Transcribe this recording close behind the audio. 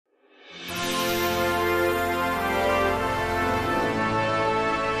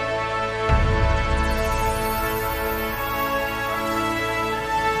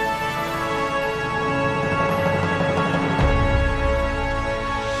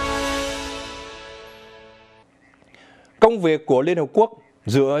Công việc của Liên Hợp Quốc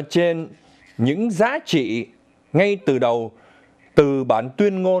dựa trên những giá trị ngay từ đầu, từ bản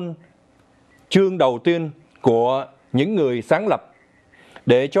tuyên ngôn chương đầu tiên của những người sáng lập,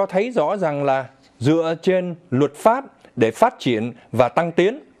 để cho thấy rõ rằng là dựa trên luật pháp để phát triển và tăng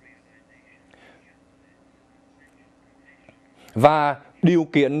tiến. Và điều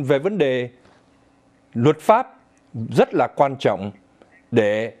kiện về vấn đề luật pháp rất là quan trọng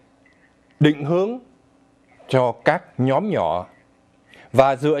để định hướng cho các nhóm nhỏ.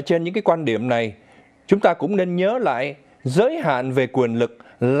 Và dựa trên những cái quan điểm này, chúng ta cũng nên nhớ lại giới hạn về quyền lực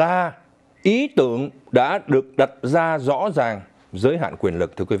là ý tưởng đã được đặt ra rõ ràng. Giới hạn quyền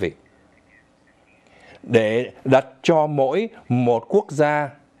lực, thưa quý vị, để đặt cho mỗi một quốc gia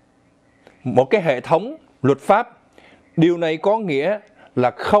một cái hệ thống luật pháp. Điều này có nghĩa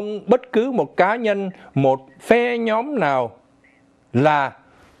là không bất cứ một cá nhân, một phe nhóm nào là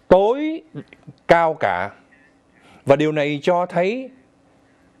tối cao cả. Và điều này cho thấy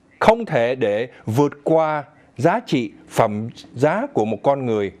không thể để vượt qua giá trị phẩm giá của một con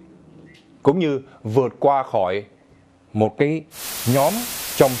người, cũng như vượt qua khỏi một cái nhóm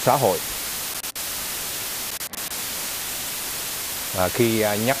trong xã hội. Khi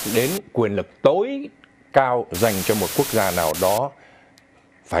nhắc đến quyền lực tối cao dành cho một quốc gia nào đó,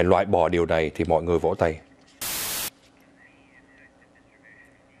 phải loại bỏ điều này thì mọi người vỗ tay.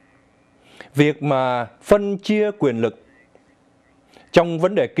 Việc mà phân chia quyền lực trong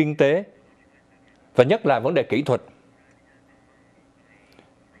vấn đề kinh tế, và nhất là vấn đề kỹ thuật,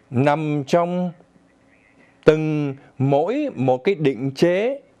 nằm trong từng mỗi một cái định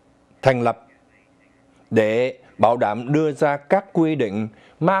chế thành lập để bảo đảm đưa ra các quy định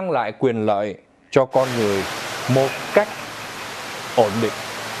mang lại quyền lợi cho con người một cách ổn định.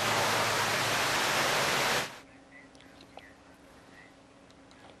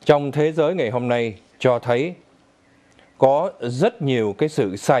 Trong thế giới ngày hôm nay cho thấy có rất nhiều cái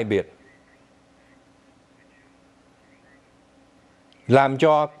sự sai biệt, làm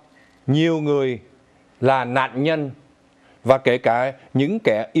cho nhiều người là nạn nhân, và kể cả những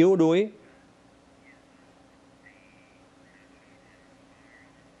kẻ yếu đuối.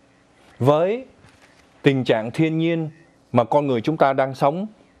 Với tình trạng thiên nhiên mà con người chúng ta đang sống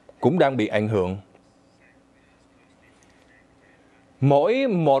cũng đang bị ảnh hưởng. Mỗi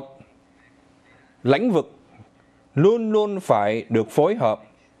một lĩnh vực luôn luôn phải được phối hợp.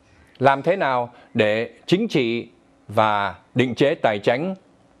 Làm thế nào để chính trị và định chế tài chính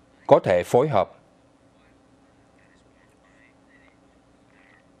có thể phối hợp?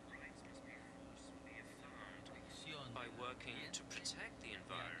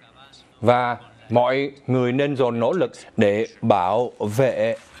 Và mọi người nên dồn nỗ lực để bảo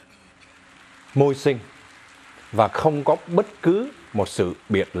vệ môi sinh, và không có bất cứ một sự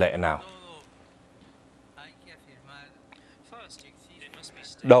biệt lệ nào.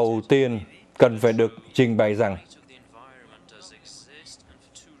 Đầu tiên, cần phải được trình bày rằng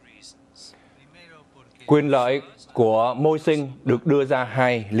quyền lợi của môi sinh được đưa ra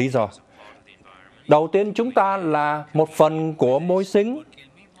hai lý do. Đầu tiên, chúng ta là một phần của môi sinh.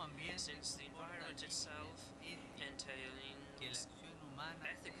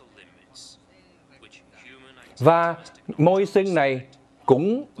 Và môi sinh này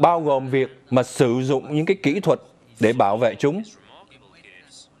cũng bao gồm việc mà sử dụng những cái kỹ thuật để bảo vệ chúng.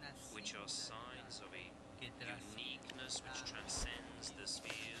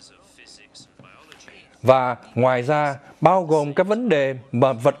 Và ngoài ra bao gồm các vấn đề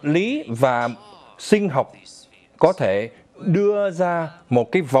mà vật lý và sinh học có thể đưa ra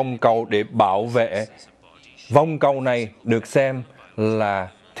một cái vòng cầu để bảo vệ. Vòng cầu này được xem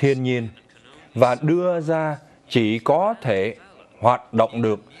là thiên nhiên và đưa ra chỉ có thể hoạt động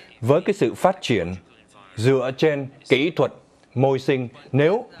được với cái sự phát triển dựa trên kỹ thuật môi sinh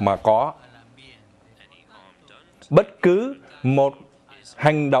nếu mà có. Bất cứ một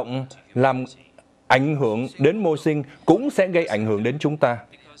hành động làm ảnh hưởng đến môi sinh cũng sẽ gây ảnh hưởng đến chúng ta.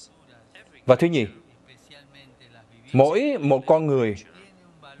 Và thứ nhì, mỗi một con người,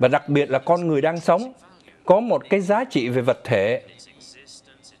 và đặc biệt là con người đang sống, có một cái giá trị về vật thể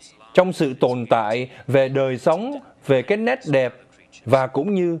trong sự tồn tại, về đời sống, về cái nét đẹp, và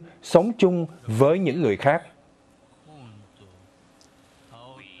cũng như sống chung với những người khác.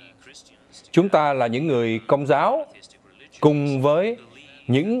 Chúng ta là những người Công giáo, cùng với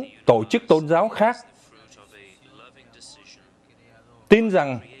những tổ chức tôn giáo khác, tin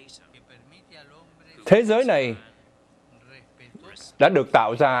rằng thế giới này đã được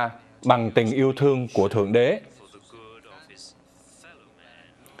tạo ra bằng tình yêu thương của Thượng Đế,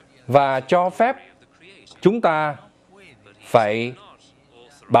 và cho phép chúng ta phải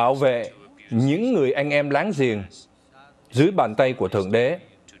bảo vệ những người anh em láng giềng dưới bàn tay của Thượng Đế,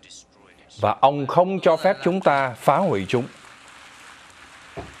 và ông không cho phép chúng ta phá hủy chúng.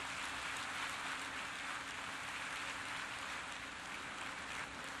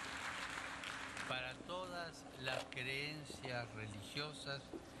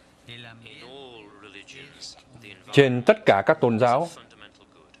 Trên tất cả các tôn giáo,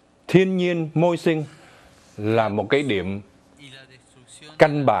 thiên nhiên môi sinh là một cái điểm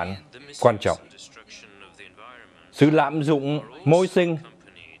căn bản quan trọng. Sự lạm dụng môi sinh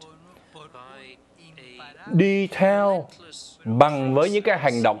đi theo bằng với những cái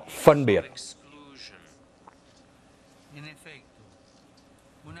hành động phân biệt.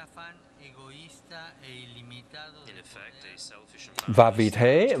 Và vì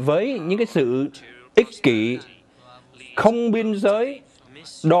thế, với những cái sự ích kỷ, không biên giới,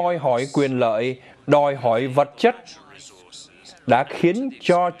 đòi hỏi quyền lợi, đòi hỏi vật chất, đã khiến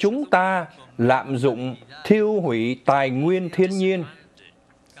cho chúng ta lạm dụng, thiêu hủy tài nguyên thiên nhiên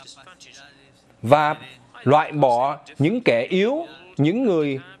và loại bỏ những kẻ yếu, những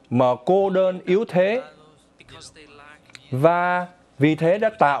người mà cô đơn yếu thế. Và vì thế đã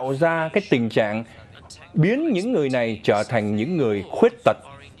tạo ra cái tình trạng biến những người này trở thành những người khuyết tật.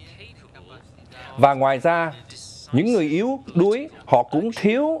 Và ngoài ra, những người yếu đuối, họ cũng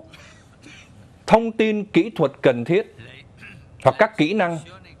thiếu thông tin kỹ thuật cần thiết hoặc các kỹ năng,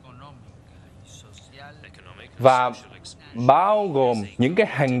 và bao gồm những cái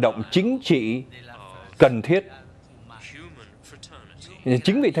hành động chính trị cần thiết.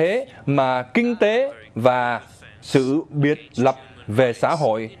 Chính vì thế mà kinh tế và sự biệt lập về xã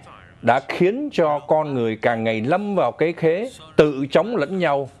hội đã khiến cho con người càng ngày lâm vào cái khế tự chống lẫn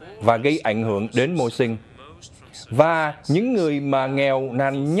nhau và gây ảnh hưởng đến môi sinh. Và những người mà nghèo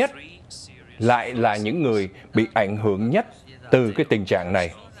nàn nhất lại là những người bị ảnh hưởng nhất từ cái tình trạng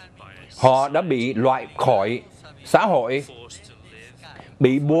này. Họ đã bị loại khỏi xã hội,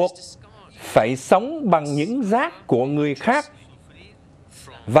 bị buộc phải sống bằng những rác của người khác,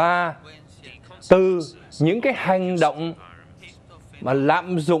 và từ những cái hành động mà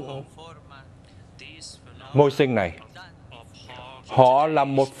lạm dụng môi sinh này, họ là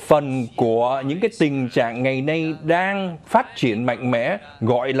một phần của những cái tình trạng ngày nay đang phát triển mạnh mẽ,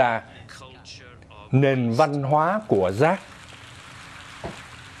 gọi là nền văn hóa của rác.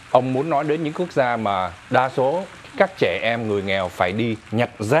 Ông muốn nói đến những quốc gia mà đa số các trẻ em người nghèo phải đi nhặt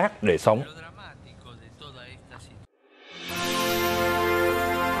rác để sống.